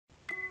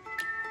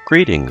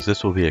Greetings,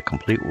 this will be a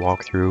complete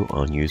walkthrough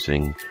on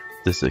using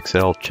this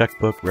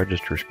Excel-Checkbook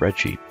register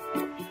spreadsheet.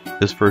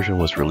 This version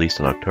was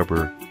released in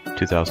October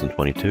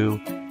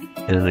 2022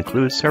 and it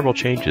includes several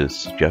changes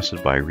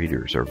suggested by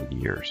readers over the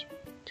years.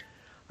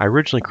 I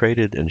originally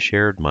created and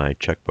shared my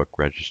checkbook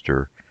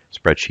register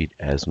spreadsheet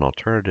as an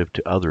alternative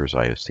to others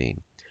I have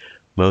seen.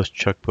 Most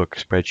checkbook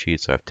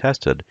spreadsheets I've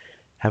tested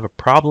have a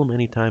problem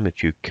anytime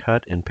that you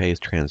cut and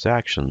paste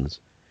transactions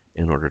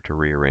in order to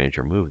rearrange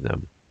or move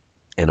them.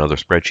 In other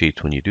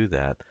spreadsheets, when you do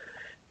that,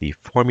 the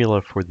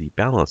formula for the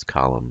balance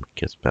column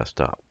gets messed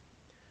up.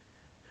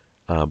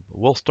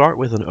 We'll start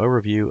with an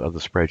overview of the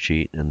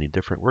spreadsheet and the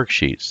different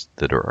worksheets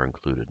that are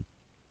included.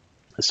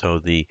 So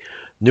the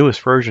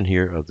newest version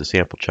here of the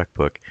sample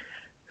checkbook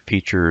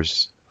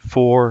features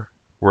 4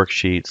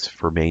 worksheets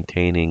for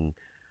maintaining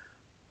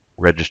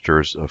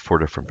registers of 4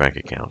 different bank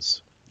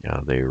accounts.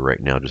 They are right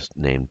now just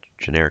named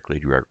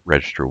generically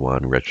Register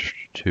 1, Register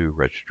 2,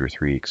 Register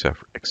 3,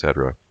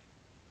 etc.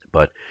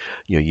 But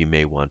you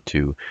may want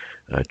to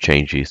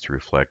change these to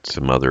reflect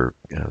some other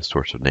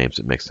sorts of names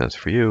that make sense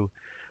for you.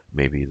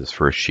 Maybe this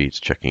first sheet's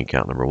checking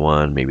account number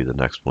 1. Maybe the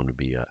next one would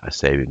be a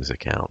savings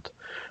account.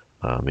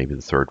 Maybe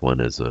the third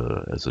one is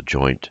a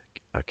joint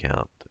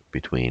account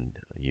between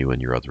you and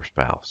your other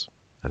spouse,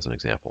 as an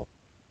example.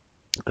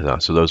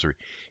 So those are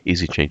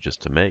easy changes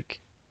to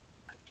make.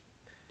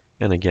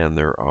 And again,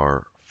 there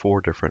are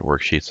 4 different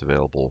worksheets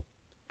available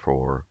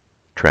for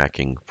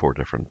tracking 4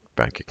 different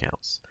bank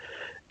accounts.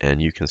 And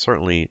you can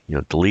certainly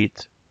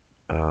delete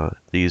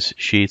these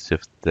sheets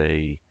if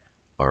they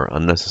are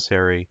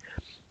unnecessary.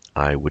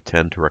 I would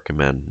tend to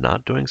recommend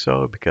not doing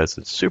so because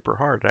it's super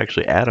hard to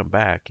actually add them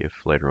back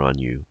if later on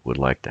you would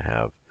like to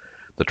have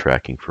the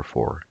tracking for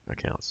 4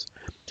 accounts.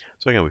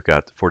 So again, we've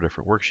got 4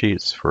 different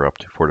worksheets for up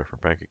to 4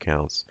 different bank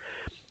accounts.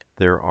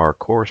 There are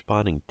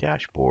corresponding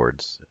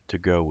dashboards to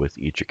go with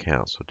each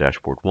account. So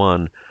dashboard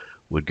 1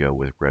 would go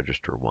with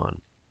register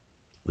 1.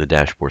 The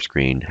dashboard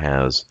screen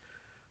has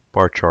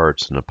bar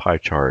charts and a pie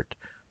chart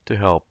to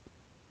help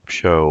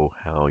show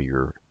how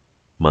your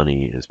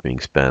money is being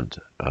spent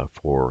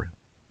for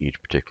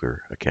each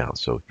particular account.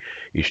 So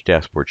each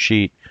dashboard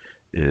sheet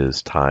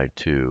is tied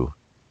to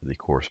the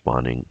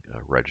corresponding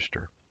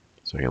register.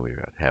 So again, we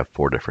have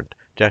 4 different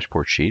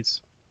dashboard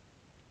sheets.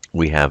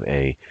 We have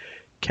a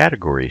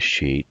category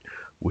sheet,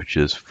 which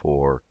is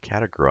for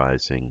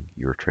categorizing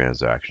your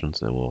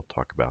transactions, and we'll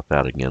talk about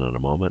that again in a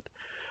moment.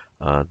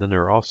 Then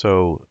there are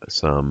also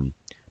some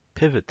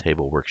pivot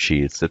table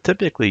worksheets that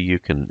typically you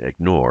can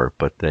ignore,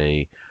 but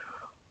they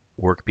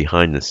work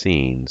behind the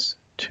scenes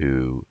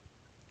to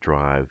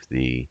drive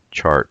the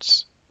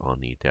charts on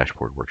the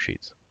dashboard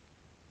worksheets.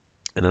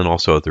 And then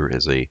also there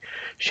is a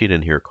sheet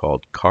in here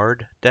called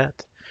card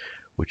debt,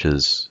 which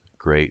is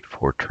great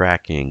for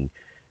tracking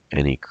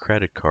any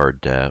credit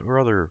card debt or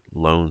other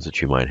loans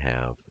that you might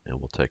have, and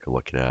we'll take a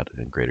look at that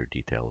in greater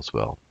detail as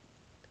well.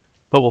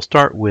 But we'll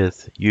start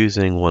with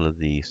using one of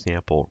the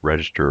sample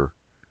register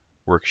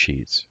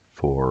worksheets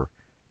for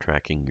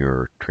tracking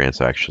your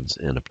transactions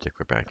in a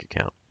particular bank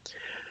account.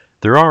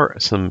 There are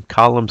some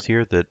columns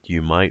here that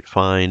you might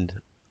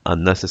find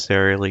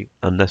unnecessary,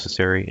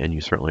 and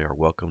you certainly are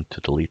welcome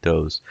to delete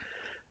those.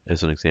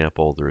 As an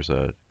example, there's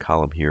a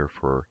column here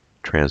for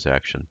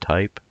transaction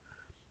type.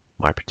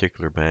 My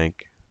particular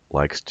bank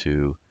likes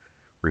to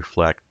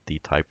reflect the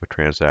type of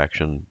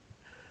transaction,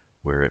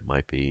 where it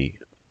might be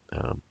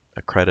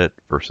a credit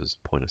versus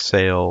point of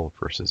sale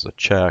versus a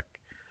check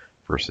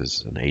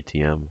versus an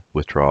ATM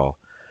withdrawal.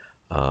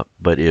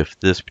 But if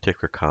this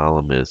particular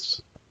column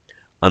is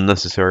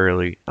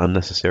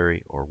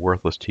unnecessary or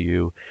worthless to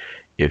you,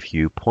 if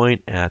you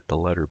point at the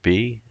letter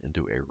B and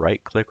do a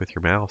right click with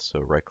your mouse, so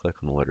right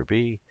click on the letter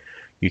B,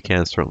 you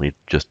can certainly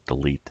just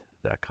delete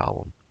that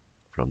column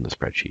from the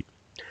spreadsheet.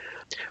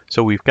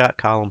 So we've got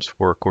columns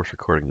for, of course,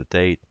 recording the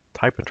date,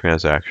 type of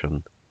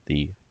transaction,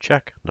 the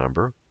check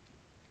number,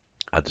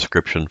 a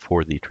description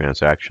for the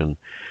transaction.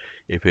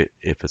 If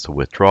it's a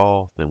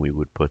withdrawal, then we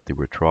would put the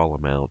withdrawal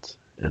amount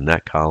in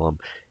that column.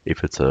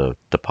 If it's a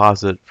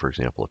deposit, for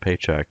example, a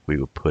paycheck, we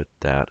would put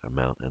that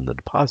amount in the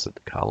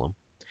deposit column.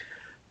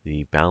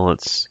 The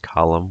balance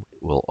column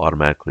will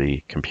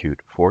automatically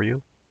compute for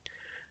you.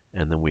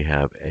 And then we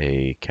have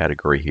a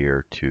category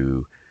here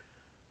to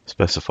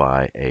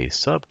specify a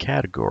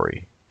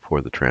subcategory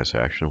for the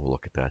transaction. We'll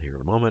look at that here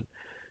in a moment.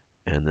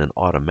 And then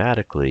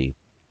automatically,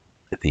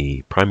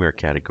 the primary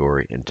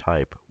category and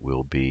type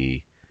will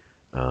be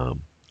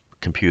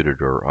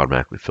computed or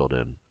automatically filled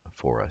in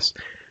for us.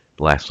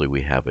 Lastly,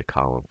 we have a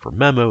column for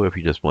memo if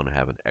you just want to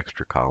have an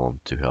extra column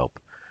to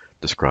help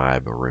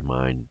describe or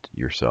remind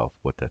yourself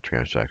what that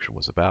transaction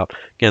was about.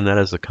 Again, that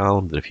is a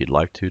column that if you'd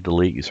like to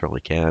delete, you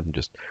certainly can.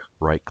 Just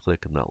right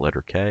click on that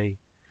letter K,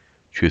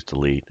 choose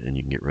delete, and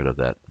you can get rid of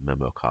that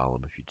memo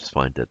column if you just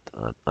find it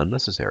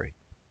unnecessary.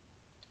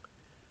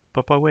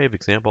 But by way of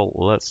example,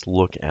 let's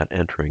look at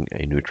entering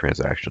a new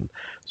transaction.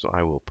 So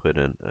I will put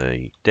in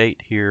a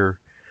date here,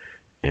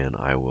 and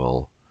I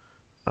will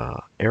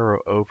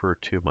arrow over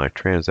to my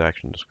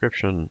transaction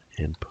description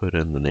and put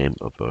in the name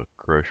of a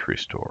grocery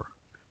store.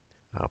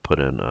 I'll put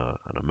in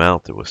an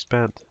amount that was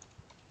spent.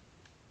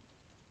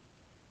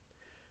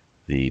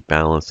 The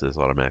balance is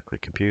automatically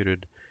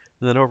computed.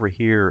 And then over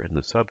here in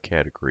the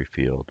subcategory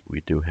field,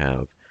 we do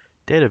have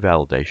data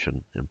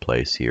validation in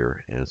place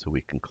here. And so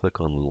we can click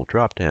on the little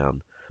drop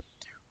down,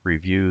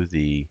 review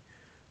the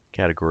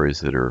categories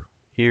that are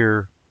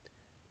here,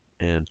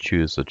 and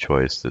choose the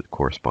choice that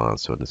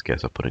corresponds. So in this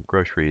case, I'll put in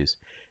groceries,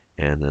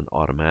 and then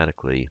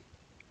automatically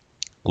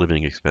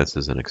living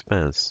expenses and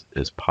expense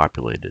is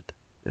populated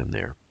in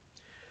there.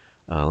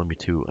 Let me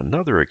do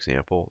another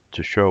example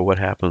to show what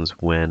happens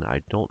when I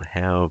don't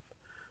have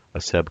a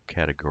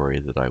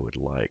subcategory that I would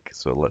like.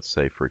 So let's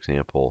say, for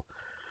example,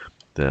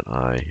 that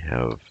I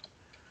have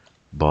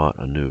bought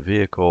a new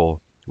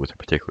vehicle with a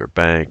particular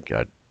bank.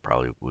 I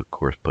probably would, of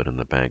course, put in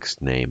the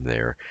bank's name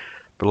there.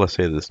 But let's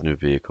say this new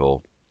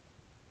vehicle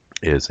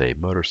is a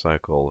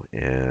motorcycle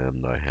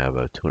and I have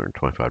a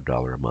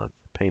 $225 a month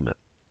payment.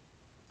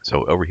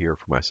 So over here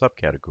for my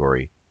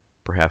subcategory,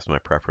 perhaps my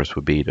preference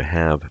would be to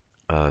have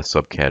a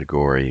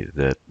subcategory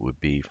that would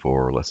be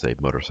for, let's say,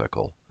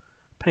 motorcycle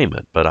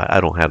payment, but I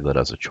don't have that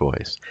as a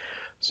choice.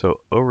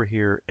 So over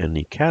here in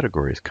the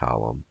categories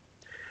column,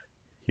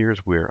 here's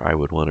where I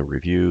would want to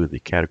review the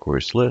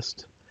categories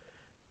list,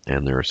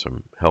 and there are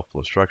some helpful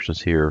instructions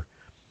here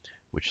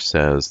which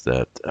says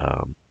that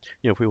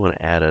if we want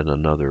to add in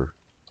another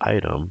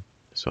item,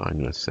 so I'm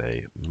going to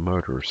say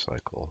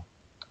motorcycle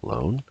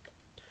loan,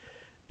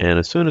 and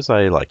as soon as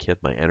I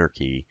hit my enter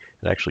key,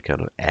 it actually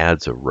kind of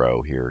adds a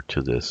row here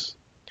to this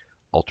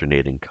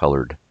alternating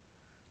colored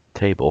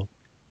table.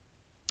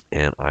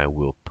 And I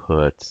will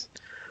put,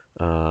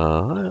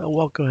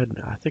 well, go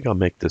ahead. I think I'll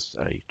make this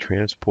a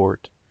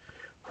transport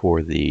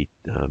for the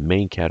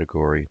main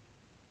category.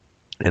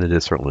 And it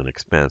is certainly an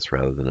expense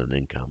rather than an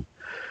income.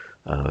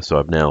 So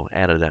I've now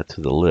added that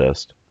to the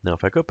list. Now,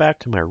 if I go back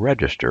to my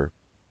register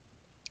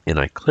and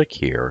I click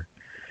here,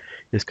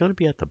 it's going to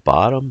be at the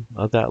bottom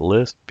of that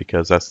list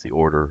because that's the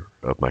order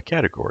of my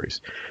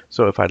categories.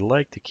 So if I'd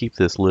like to keep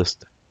this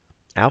list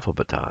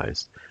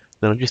alphabetized,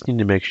 then I just need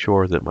to make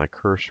sure that my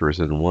cursor is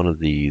in one of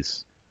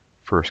these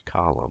first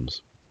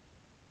columns.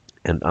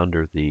 And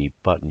under the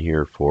button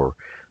here for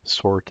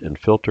sort and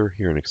filter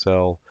here in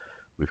Excel,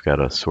 we've got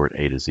a sort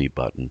A to Z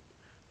button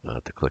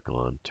to click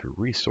on to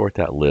resort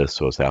that list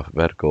so it's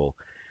alphabetical.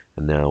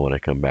 And now when I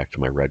come back to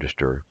my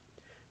register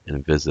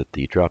and visit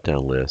the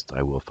drop-down list,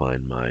 I will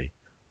find my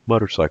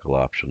motorcycle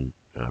option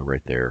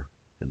right there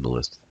in the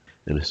list.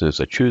 And as soon as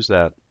I choose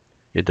that,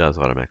 it does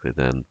automatically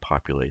then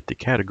populate the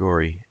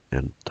category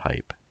and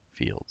type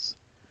fields.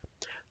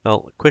 Now,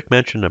 a quick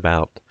mention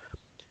about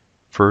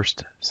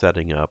first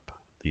setting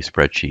up the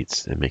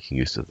spreadsheets and making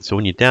use of it. So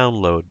when you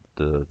download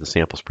the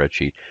sample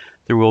spreadsheet,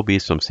 there will be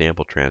some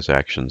sample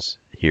transactions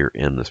here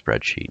in the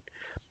spreadsheet.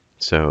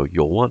 So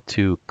you'll want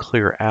to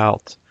clear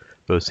out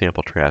those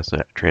sample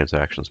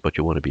transactions, but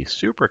you want to be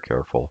super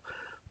careful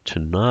to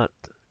not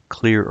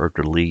clear or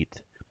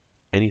delete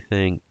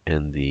anything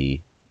in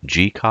the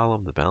G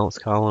column, the balance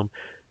column,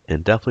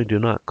 and definitely do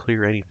not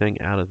clear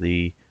anything out of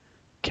the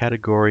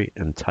category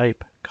and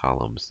type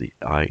columns, the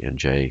I and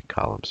J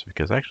columns,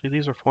 because actually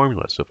these are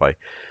formulas. So if I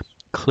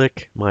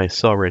click my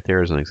cell right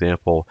there as an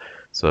example,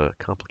 it's a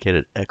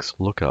complicated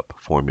XLOOKUP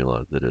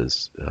formula that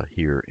is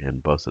here in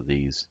both of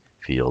these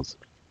fields.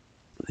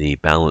 The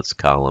balance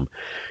column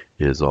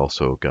is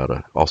also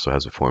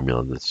has a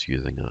formula that's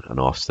using an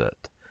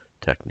offset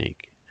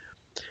technique.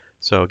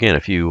 So again,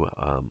 if you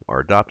are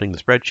adopting the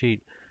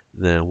spreadsheet,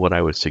 then what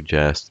I would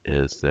suggest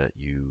is that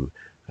you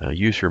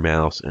use your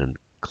mouse and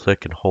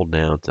click and hold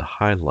down to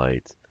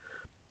highlight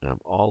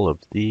all of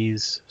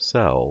these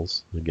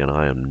cells. Again,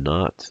 I am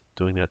not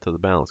doing that to the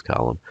balance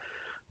column,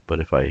 but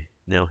if I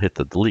now hit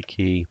the delete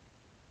key,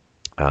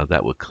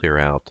 that would clear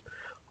out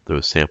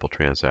those sample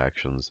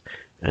transactions,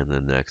 and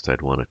then next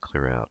I'd want to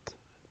clear out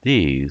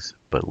these,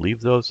 but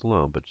leave those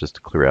alone, but just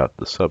to clear out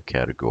the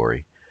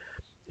subcategory.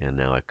 And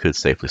now I could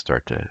safely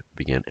start to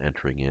begin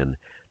entering in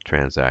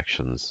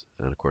transactions,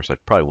 and of course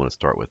I'd probably want to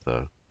start with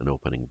an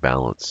opening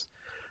balance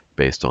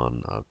based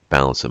on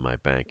balance in my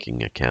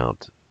banking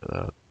account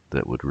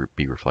that would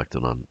be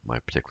reflected on my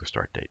particular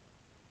start date.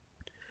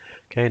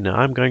 Okay, now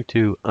I'm going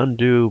to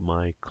undo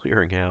my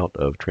clearing out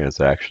of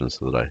transactions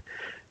so that I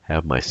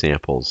have my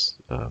samples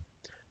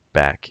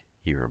back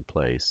here in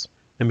place.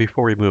 And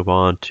before we move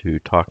on to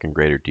talk in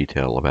greater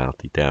detail about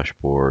the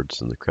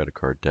dashboards and the credit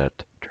card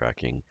debt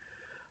tracking,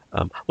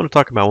 I want to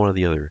talk about one of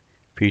the other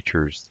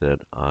features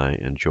that I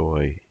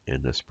enjoy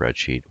in this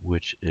spreadsheet,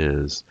 which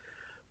is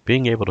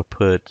being able to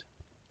put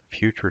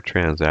future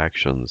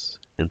transactions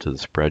into the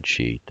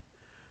spreadsheet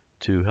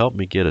to help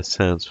me get a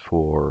sense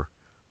for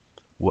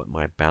what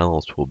my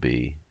balance will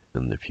be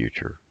in the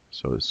future.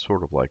 So it's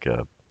sort of like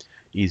a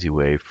easy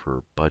way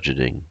for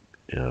budgeting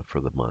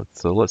for the month.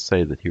 So let's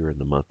say that here in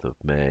the month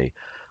of May,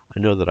 I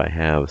know that I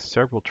have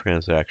several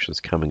transactions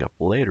coming up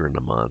later in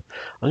the month.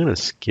 I'm going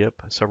to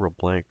skip several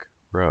blank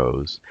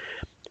rows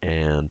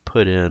and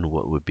put in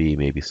what would be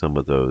maybe some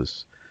of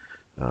those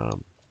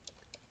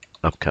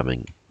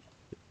upcoming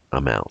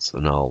amounts.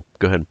 And I'll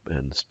go ahead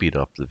and speed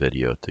up the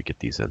video to get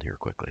these in here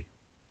quickly.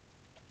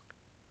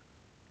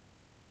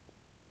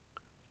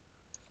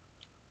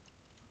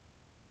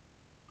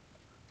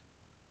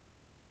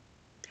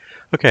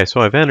 Okay,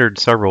 so I've entered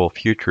several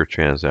future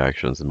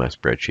transactions in my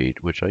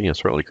spreadsheet, which I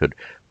certainly could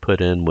put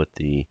in what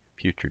the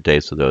future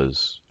dates of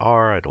those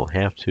are. I don't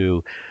have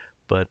to,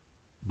 but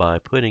by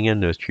putting in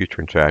those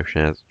future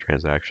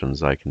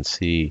transactions, I can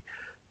see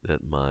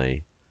that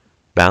my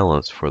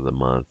balance for the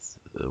month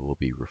will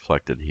be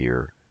reflected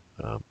here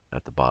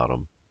at the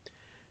bottom.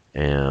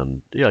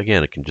 And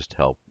again, it can just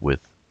help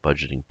with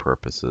budgeting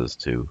purposes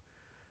to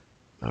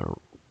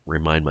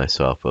remind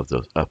myself of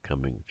those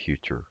upcoming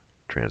future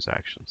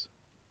transactions.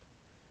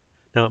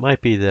 Now, it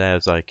might be that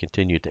as I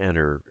continue to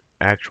enter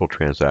actual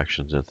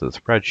transactions into the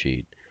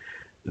spreadsheet,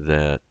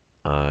 that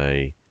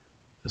I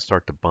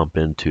start to bump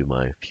into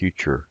my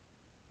future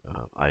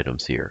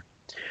items here.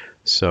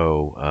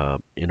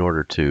 So in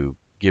order to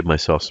give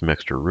myself some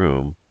extra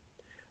room,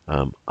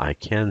 I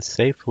can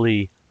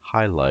safely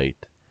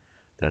highlight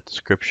that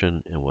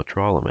description and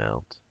withdrawal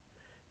amount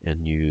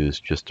and use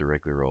just a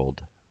regular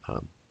old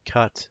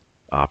cut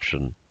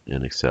option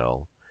in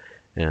Excel,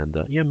 and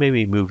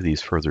maybe move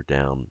these further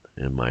down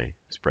in my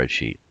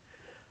spreadsheet.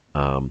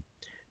 Now,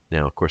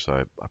 of course,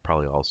 I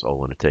probably also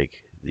want to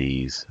take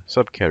these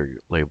subcategory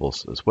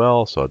labels as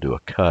well, so I'll do a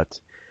cut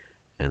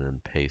and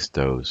then paste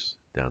those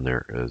down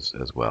there as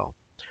well.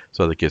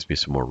 So that gives me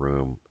some more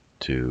room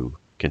to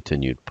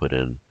continue to put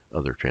in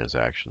other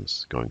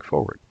transactions going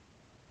forward.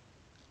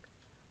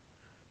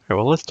 All right,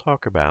 well, let's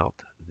talk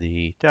about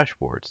the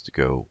dashboards to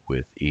go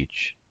with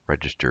each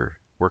register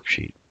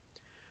worksheet.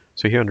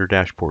 So here under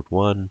Dashboard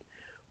 1,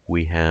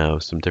 we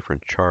have some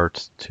different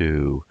charts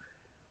to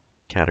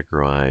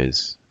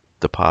categorize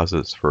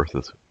deposits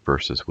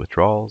versus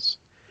withdrawals,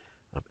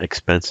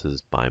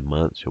 expenses by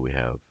month. So we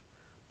have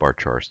bar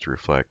charts to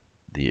reflect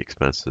the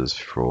expenses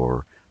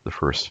for the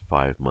first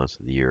 5 months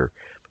of the year,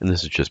 and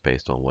this is just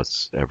based on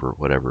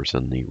whatever's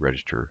in the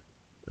register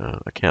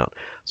account.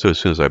 So as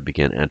soon as I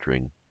begin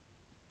entering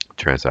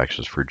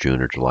transactions for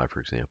June or July, for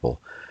example,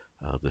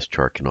 this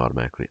chart can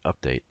automatically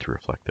update to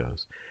reflect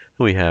those.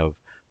 And we have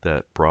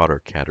that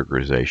broader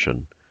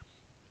categorization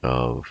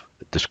of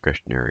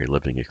discretionary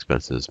living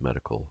expenses,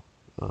 medical,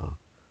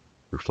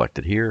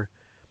 reflected here,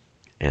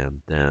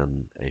 and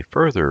then a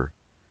further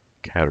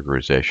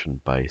categorization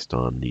based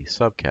on the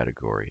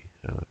subcategory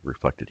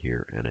reflected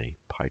here in a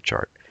pie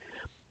chart.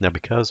 Now,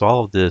 because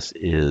all of this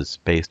is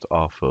based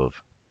off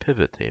of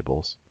pivot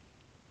tables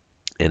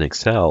in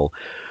Excel,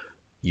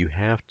 you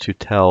have to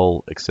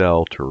tell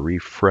Excel to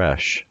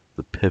refresh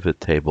the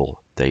pivot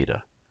table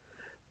data.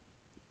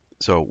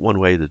 So one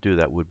way to do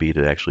that would be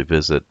to actually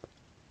visit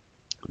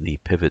the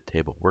pivot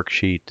table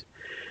worksheet,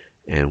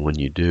 and when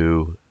you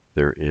do,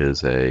 there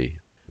is a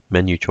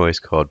menu choice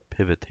called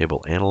Pivot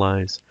Table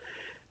Analyze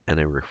and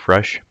a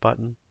refresh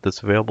button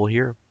that's available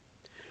here.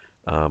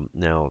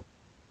 Now,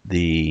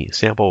 the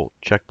sample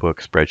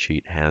checkbook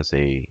spreadsheet has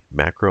a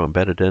macro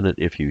embedded in it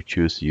if you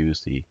choose to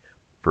use the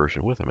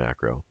version with a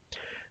macro,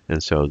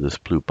 and so this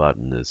blue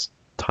button is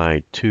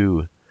tied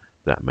to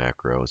that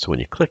macro. So when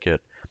you click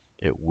it,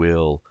 it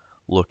will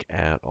look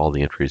at all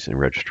the entries in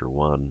Register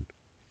 1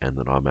 and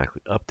then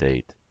automatically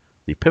update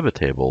the pivot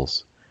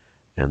tables,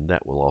 and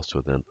that will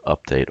also then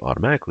update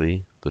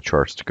automatically the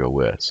charts to go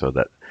with. So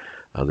that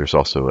there's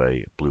also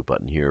a blue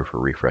button here for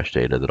refresh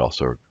data that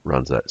also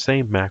runs that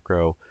same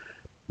macro,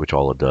 which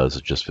all it does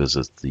is just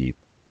visits the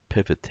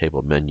pivot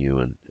table menu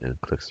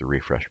and clicks the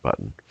refresh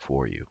button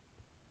for you.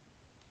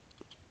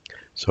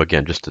 So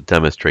again, just to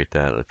demonstrate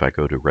that, if I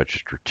go to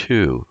Register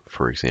 2,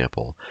 for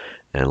example,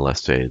 and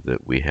let's say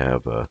that we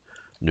have a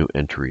new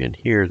entry in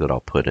here that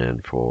I'll put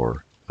in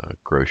for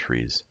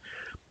groceries.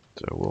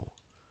 So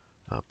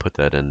we'll put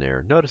that in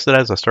there. Notice that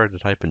as I started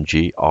to type in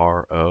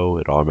GRO,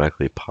 it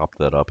automatically popped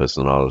that up as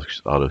an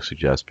auto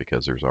suggest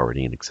because there's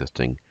already an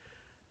existing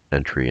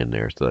entry in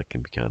there. So that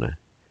can be kind of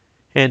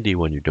handy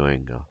when you're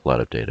doing a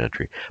lot of data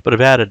entry. But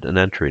I've added an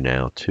entry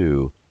now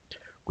to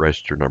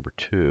register number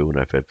 2, and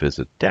if I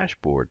visit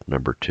dashboard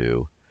number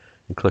 2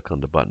 and click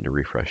on the button to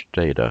refresh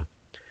data,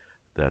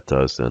 that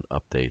does then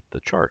update the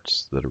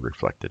charts that are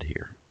reflected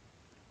here.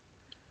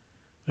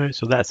 All right,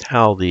 so that's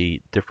how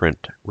the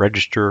different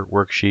register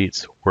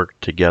worksheets work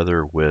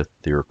together with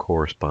their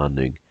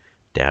corresponding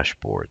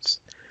dashboards.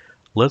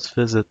 Let's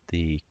visit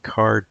the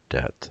card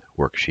debt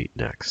worksheet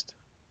next.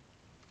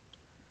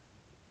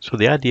 So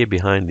the idea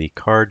behind the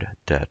card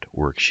debt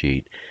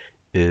worksheet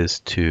is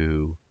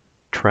to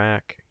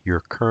track your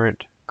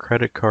current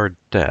credit card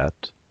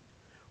debt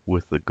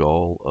with the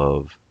goal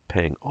of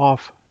paying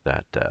off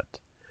that debt.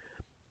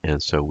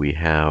 And so we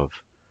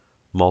have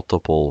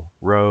multiple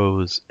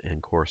rows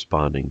and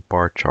corresponding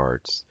bar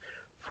charts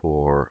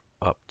for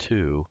up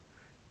to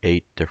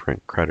 8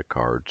 different credit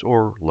cards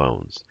or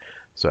loans.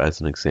 So as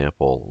an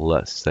example,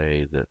 let's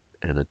say that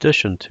in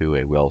addition to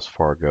a Wells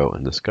Fargo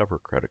and Discover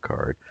credit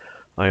card,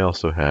 I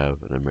also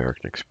have an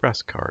American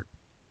Express card.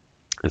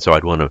 And so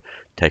I'd want to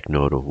take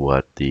note of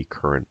what the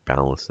current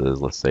balance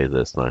is. Let's say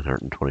that's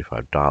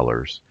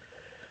 $925.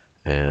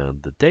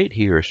 And the date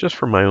here is just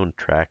for my own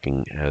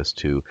tracking as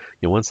to,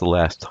 when's the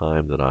last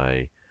time that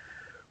I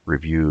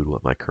reviewed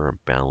what my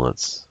current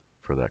balance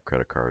for that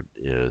credit card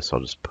is. So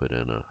I'll just put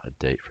in a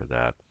date for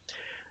that.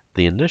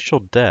 The initial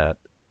debt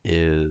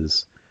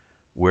is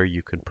where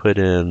you can put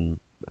in,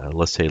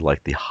 let's say,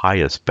 like the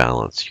highest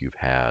balance you've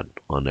had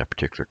on that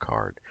particular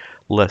card.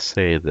 Let's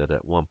say that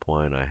at one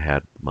point I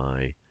had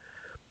my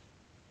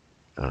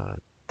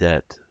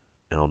debt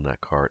on that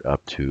card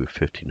up to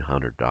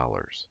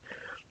 $1,500.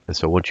 And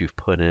so once you've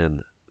put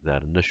in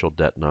that initial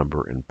debt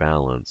number and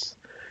balance,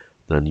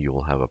 then you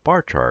will have a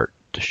bar chart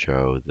to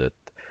show that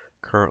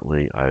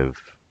currently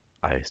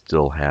I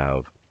still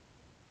have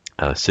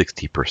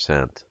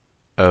 60%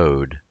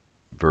 owed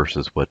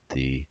versus what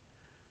the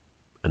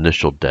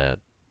initial debt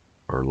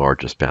or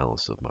largest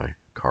balance of my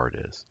card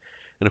is.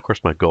 And of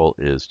course my goal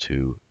is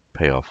to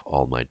pay off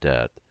all my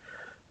debt.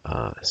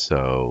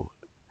 So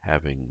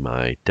having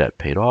my debt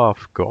paid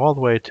off, go all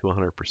the way to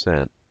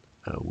 100%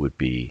 would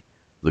be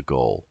the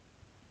goal.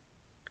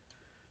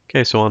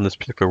 Okay, so on this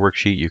particular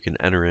worksheet you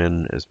can enter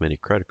in as many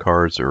credit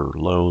cards or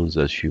loans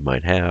as you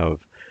might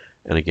have.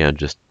 And again,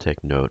 just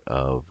take note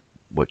of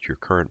what your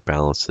current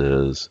balance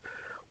is,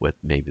 what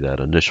maybe that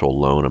initial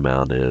loan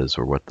amount is,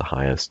 or what the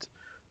highest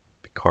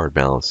card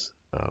balance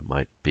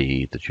might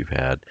be that you've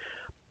had.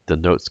 The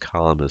notes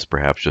column is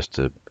perhaps just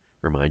to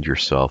remind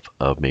yourself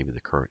of maybe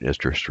the current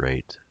interest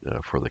rate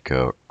for the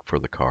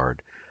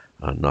card.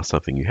 Not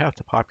something you have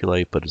to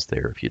populate, but it's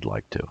there if you'd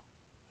like to.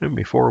 And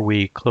before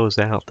we close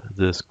out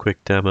this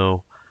quick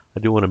demo, I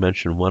do want to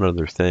mention one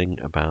other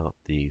thing about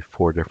the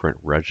 4 different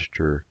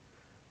register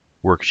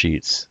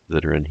worksheets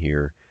that are in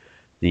here.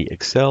 The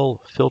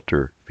Excel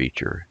filter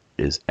feature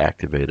is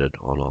activated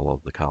on all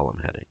of the column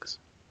headings.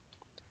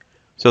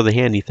 So the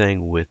handy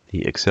thing with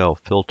the Excel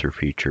filter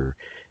feature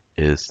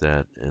is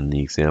that in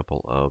the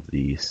example of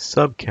the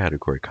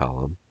subcategory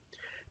column,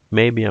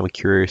 maybe I'm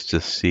curious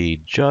to see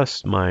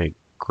just my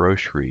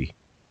grocery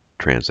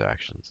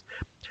transactions.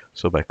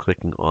 So by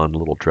clicking on the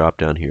little drop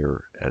down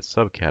here at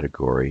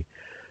subcategory,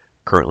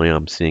 currently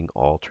I'm seeing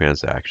all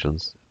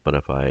transactions, but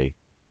if I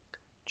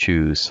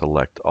choose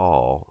select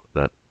all,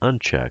 that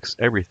unchecks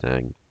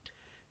everything.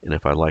 And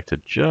if I'd like to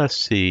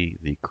just see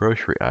the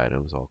grocery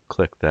items, I'll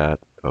click that,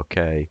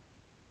 OK.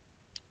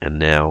 And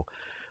now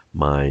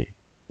my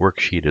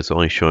worksheet is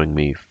only showing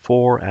me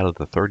 4 out of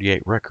the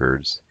 38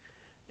 records,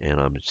 and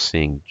I'm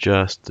seeing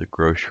just the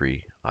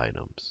grocery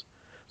items.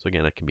 So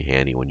again, that can be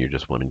handy when you're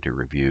just wanting to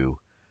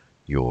review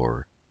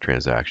your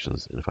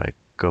transactions. And if I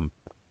come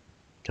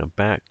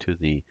back to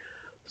the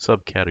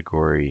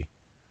subcategory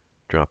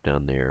drop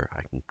down there,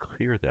 I can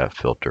clear that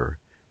filter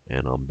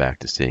and I'm back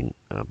to seeing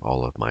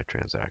all of my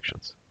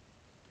transactions.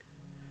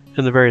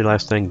 And the very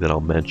last thing that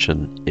I'll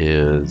mention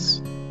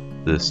is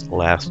this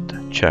last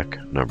check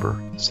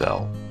number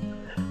cell.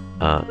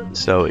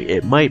 So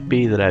it might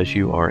be that as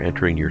you are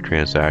entering your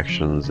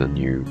transactions and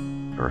you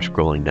are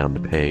scrolling down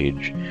the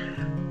page,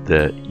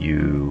 that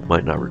you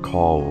might not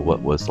recall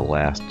what was the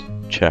last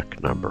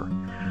check number.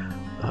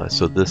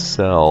 So this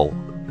cell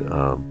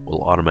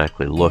will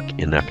automatically look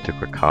in that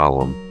particular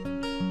column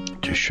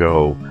to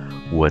show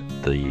what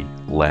the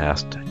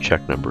last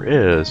check number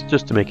is,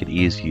 just to make it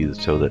easy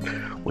so that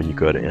when you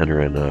go to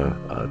enter in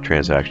a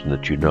transaction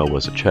that you know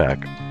was a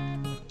check,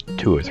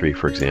 2 or 3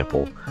 for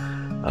example,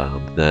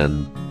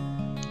 then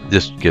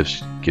this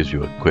gives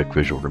you a quick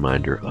visual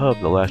reminder of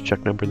the last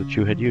check number that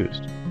you had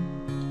used.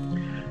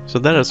 So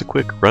that is a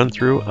quick run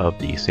through of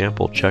the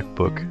sample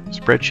checkbook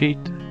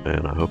spreadsheet,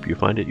 and I hope you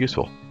find it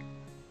useful.